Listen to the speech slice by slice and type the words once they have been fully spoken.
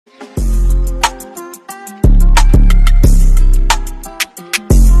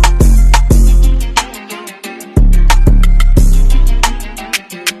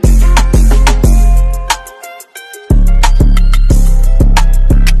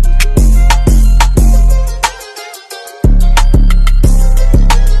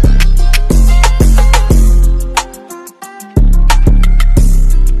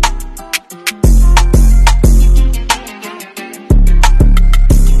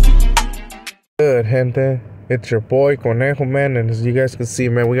Good, gente. It's your boy Conejo, man, and as you guys can see,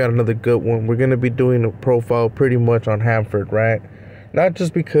 man, we got another good one. We're gonna be doing a profile pretty much on Hanford, right? Not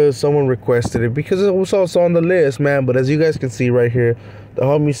just because someone requested it, because it was also on the list, man. But as you guys can see right here, the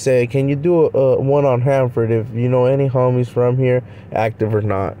homie said, "Can you do a one on Hanford if you know any homies from here, active or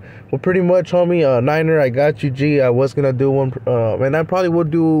not?" Well, pretty much, homie. Niner, I got you. G. I was gonna do one, and I probably will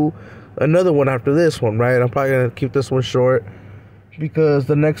do another one after this one, right? I'm probably gonna keep this one short, because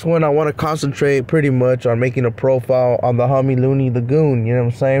the next one I want to concentrate pretty much on making a profile on the homie Looney the Goon, you know what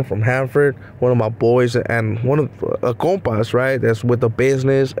I'm saying, from Hanford, one of my boys and one of a compas, right, that's with a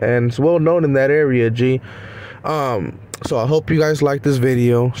business and it's well known in that area, G. So I hope you guys like this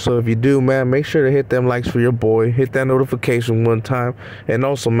video. So if you do, man, make sure to hit them likes for your boy, hit that notification one time, and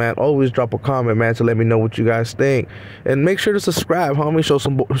also, man, always drop a comment, man, to let me know what you guys think, and make sure to subscribe, homie.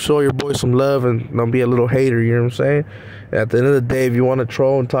 Show your boy some love and don't be a little hater, you know what I'm saying. At the end of the day, if you want to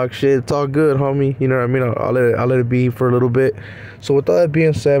troll and talk shit, it's all good, homie, you know what I mean. I'll let it be for a little bit. So with all that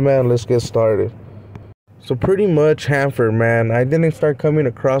being said, man, let's get started. So pretty much Hanford, man, I didn't start coming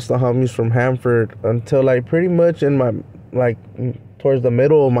across the homies from Hanford until like pretty much in my towards the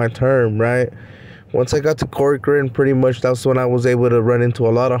middle of my term, right? Once I got to Corcoran, pretty much that's when I was able to run into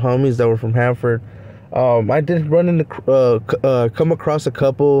a lot of homies that were from Hanford. I did run into come across a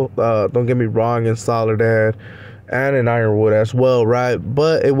couple, don't get me wrong, in Soledad and in Ironwood as well, right?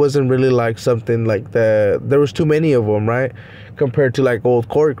 But it wasn't really like something like that. There was too many of them, right? Compared to like Old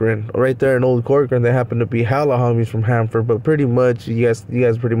Corcoran. Right there in Old Corcoran, there happened to be hella homies from Hanford, but pretty much you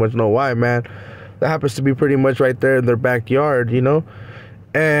guys pretty much know why, man. That happens to be pretty much right there in their backyard, you know.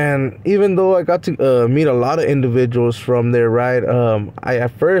 And even though I got to meet a lot of individuals from there, right,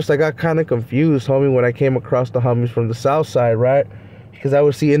 at first I got kind of confused, homie, when I came across the homies from the south side, right? Because I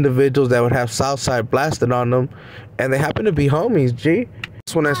would see individuals that would have south side blasted on them, and they happen to be homies, G.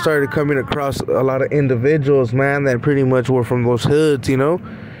 That's when I started coming across a lot of individuals, man, that pretty much were from those hoods, you know.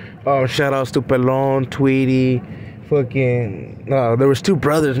 Shout outs to Pelon, Tweety, fucking, there was two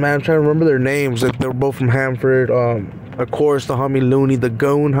brothers, man, I'm trying to remember their names. They were both from Hanford. Of course, the homie Looney the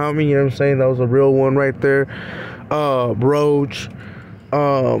Goon, homie, you know what I'm saying? That was a real one right there. Roach.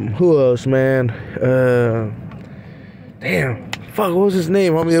 Who else, man? Damn. Fuck, what was his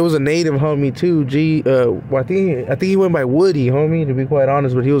name, homie? It was a native homie too, G. Well, I think he went by Woody, homie, to be quite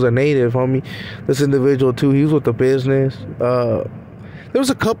honest, but he was a native, homie. This individual too, he was with the business. There was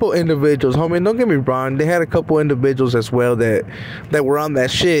a couple individuals, homie, and don't get me wrong, they had a couple individuals as well that were on that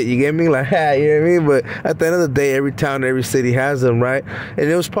shit, you get me? Like, you know what I mean? But at the end of the day, every town, every city has them, right? And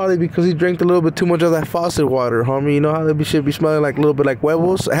it was probably because he drank a little bit too much of that faucet water, homie. You know how that shit be smelling like a little bit like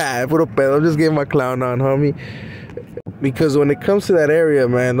huevos? Put up, I'm just getting my clown on, homie. Because when it comes to that area,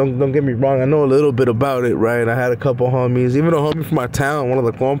 man, don't get me wrong, I know a little bit about it, right? I had a couple homies, even a homie from my town, one of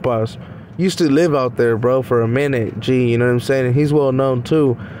the compas, used to live out there, bro, for a minute, G, you know what I'm saying? And he's well known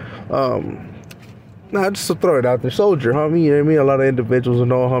too. Just to throw it out there, Soldier, homie, you know what I mean? A lot of individuals who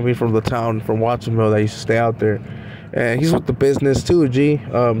know a homie from the town, from Watsonville, that used to stay out there. And he's with the business too, G.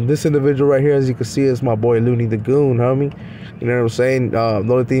 This individual right here, as you can see, is my boy Looney the Goon, homie. You know what I'm saying? The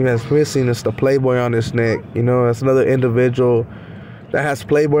only thing that's missing is the Playboy on his neck. You know, that's another individual that has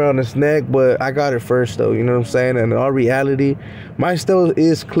Playboy on his neck, but I got it first, though. You know what I'm saying? And in all reality, mine still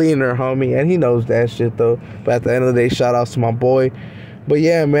is cleaner, homie, and he knows that shit, though. But at the end of the day, shout outs to my boy. But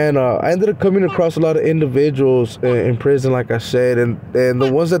yeah, man, I ended up coming across a lot of individuals in prison, like I said, and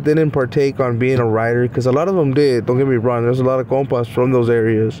the ones that didn't partake on being a writer, because a lot of them did, don't get me wrong, there's a lot of compas from those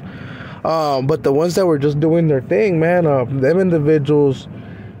areas. But the ones that were just doing their thing, man, them individuals,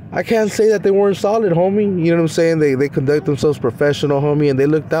 I can't say that they weren't solid, homie. You know what I'm saying? They conduct themselves professional, homie, and they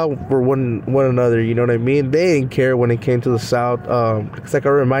looked out for one another, you know what I mean? They didn't care when it came to the South. Because like I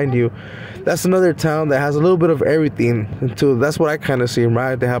remind you, that's another town that has a little bit of everything. That's what I kind of see,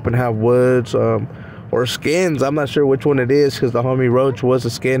 right? They happen to have woods, or skins. I'm not sure which one it is, because the homie Roach was a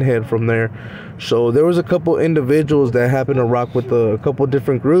skinhead from there. So there was a couple individuals that happened to rock with a couple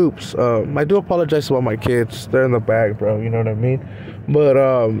different groups. I do apologize about my kids. They're in the bag, bro. You know what I mean? But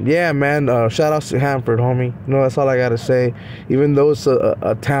yeah, man, shout outs to Hanford, homie. You know, that's all I gotta say. Even though it's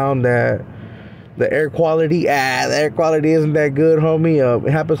a town that the air quality isn't that good, homie.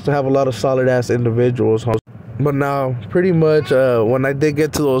 It happens to have a lot of solid ass individuals, homie. But now, pretty much, when I did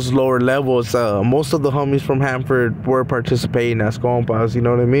get to those lower levels, most of the homies from Hanford were participating as compas, you know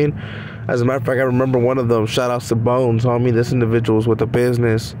what I mean? As a matter of fact, I remember one of them, shout outs to Bones, homie. This individual was with the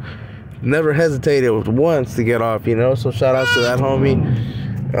business. Never hesitated once to get off, you know? So shout outs to that homie.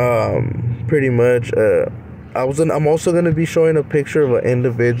 Pretty much, I'm also going to be showing a picture of an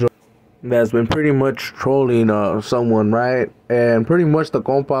individual that's been pretty much trolling someone, right? And pretty much the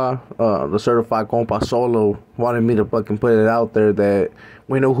compa, the certified compa solo, wanted me to fucking put it out there that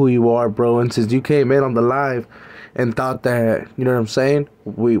we know who you are, bro. And since you came in on the live and thought that, you know what I'm saying,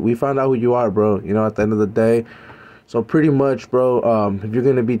 we found out who you are, bro. You know, at the end of the day. So pretty much, bro, if you're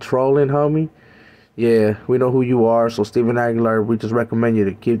gonna be trolling, homie, yeah, we know who you are. So Steven Aguilar, we just recommend you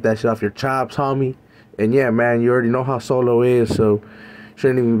to keep that shit off your chops, homie. And yeah, man, you already know how Solo is, so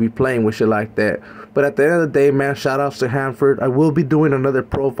shouldn't even be playing with shit like that. But at the end of the day, man, shout outs to Hanford. I will be doing another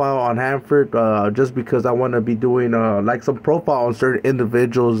profile on Hanford, just because I want to be doing like some profile on certain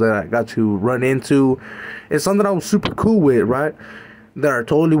individuals that I got to run into. It's something I was super cool with, right? That are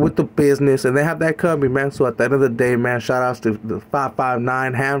totally with the business, and they have that coming, man. So at the end of the day, man, shout outs to the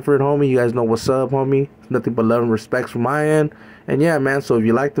 559 Hanford, homie. You guys know what's up, homie. Nothing but love and respects from my end. And yeah, man, so if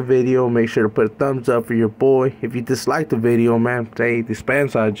you like the video, make sure to put a thumbs up for your boy. If you dislike the video, man, say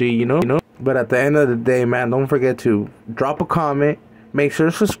dispensa G, you know. But at the end of the day, man, don't forget to drop a comment. Make sure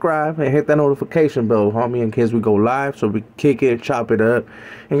to subscribe and hit that notification bell, homie, in case we go live, so we kick it, chop it up,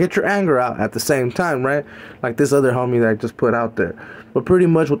 and get your anger out at the same time, right? Like this other homie that I just put out there. But pretty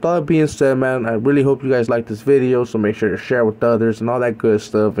much with all that being said, man, I really hope you guys like this video, so make sure to share with others and all that good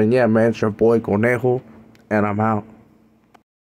stuff. And yeah, man, it's your boy Conejo, and I'm out.